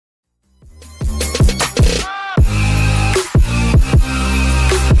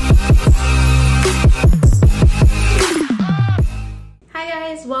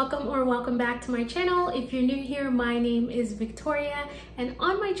welcome back to my channel. If you're new here, my name is Victoria, and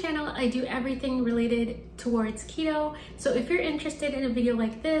on my channel I do everything related towards keto. So if you're interested in a video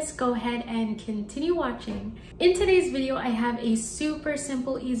like this, go ahead and continue watching. In today's video, I have a super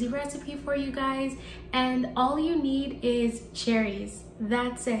simple, easy recipe for you guys, and all you need is cherries.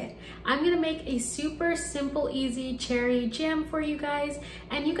 That's it. I'm gonna make a super simple, easy cherry jam for you guys,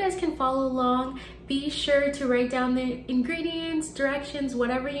 and you guys can follow along. Be sure to write down the ingredients, directions,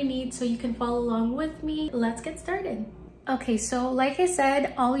 whatever you need so you can follow along with me. Let's get started. Okay, so like I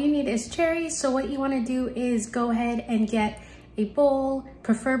said, all you need is cherries. So what you wanna do is go ahead and get a bowl,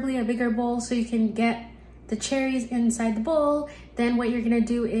 preferably a bigger bowl so you can get the cherries inside the bowl. Then what you're gonna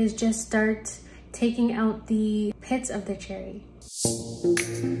do is just start taking out the pits of the cherry.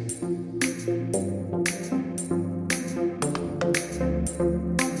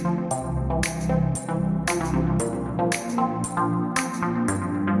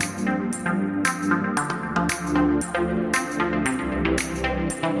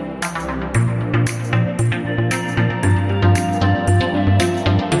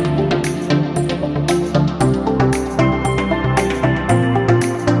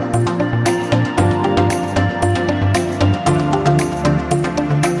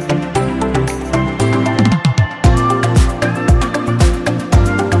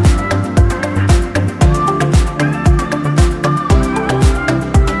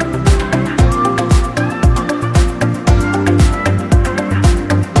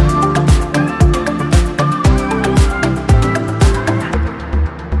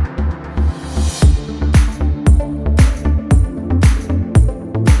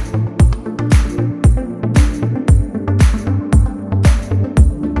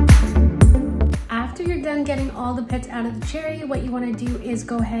 Getting all the pits out of the cherry, what you want to do is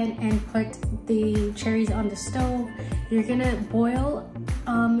go ahead and put the cherries on the stove. You're gonna boil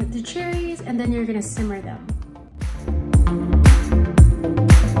the cherries, and then you're gonna simmer them.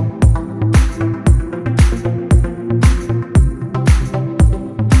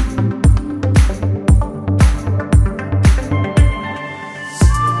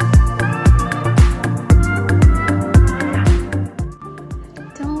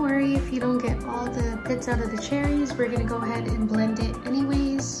 If you don't get all the pits out of the cherries, we're gonna go ahead and blend it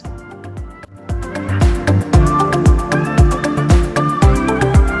anyways.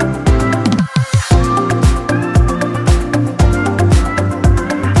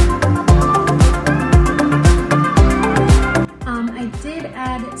 I did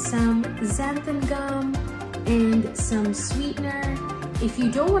add some xanthan gum and some sweetener. If you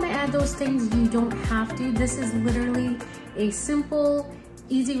don't want to add those things, you don't have to. This is literally a simple,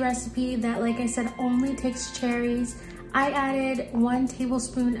 easy recipe that, like I said, only takes cherries. I added 1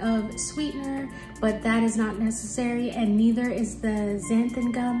 tablespoon of sweetener, but that is not necessary, and neither is the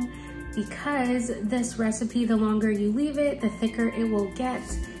xanthan gum, because this recipe, the longer you leave it, the thicker it will get.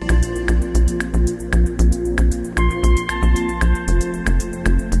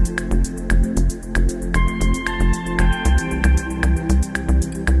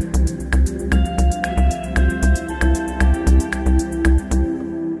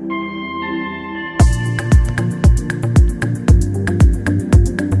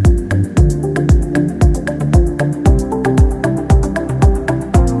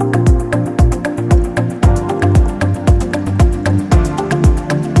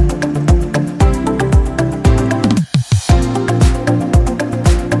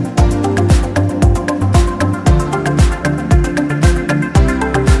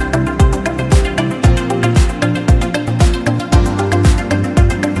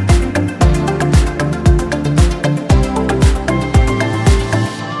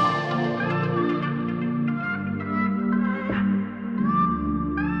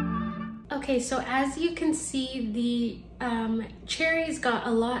 Okay, so as you can see, the cherries got a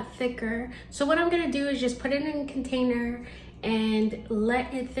lot thicker. So what I'm gonna do is just put it in a container and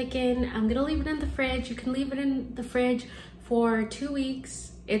let it thicken. I'm gonna leave it in the fridge. You can leave it in the fridge for 2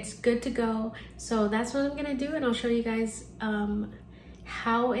 weeks. It's good to go. So that's what I'm gonna do, and I'll show you guys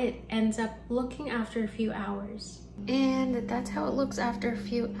how it ends up looking after a few hours. And that's how it looks after a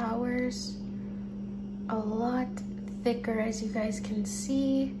few hours. A lot thicker, as you guys can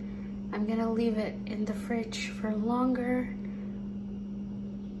see. I'm gonna leave it in the fridge for longer.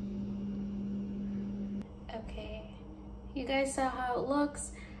 Okay, you guys saw how it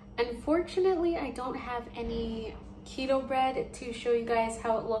looks. Unfortunately, I don't have any keto bread to show you guys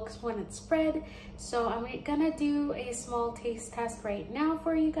how it looks when it's spread. So I'm gonna do a small taste test right now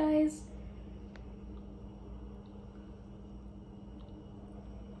for you guys.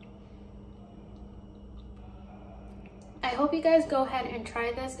 I hope you guys go ahead and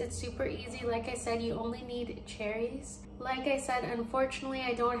try this. It's super easy. Like I said, you only need cherries. Like I said, unfortunately,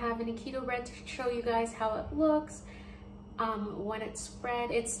 I don't have any keto bread to show you guys how it looks when it's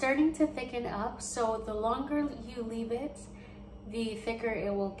spread. It's starting to thicken up, so the longer you leave it, the thicker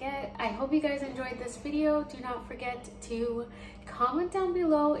it will get. I hope you guys enjoyed this video. Do not forget to comment down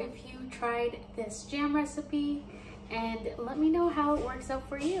below if you tried this jam recipe and let me know how it works out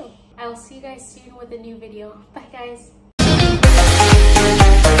for you. I will see you guys soon with a new video. Bye guys.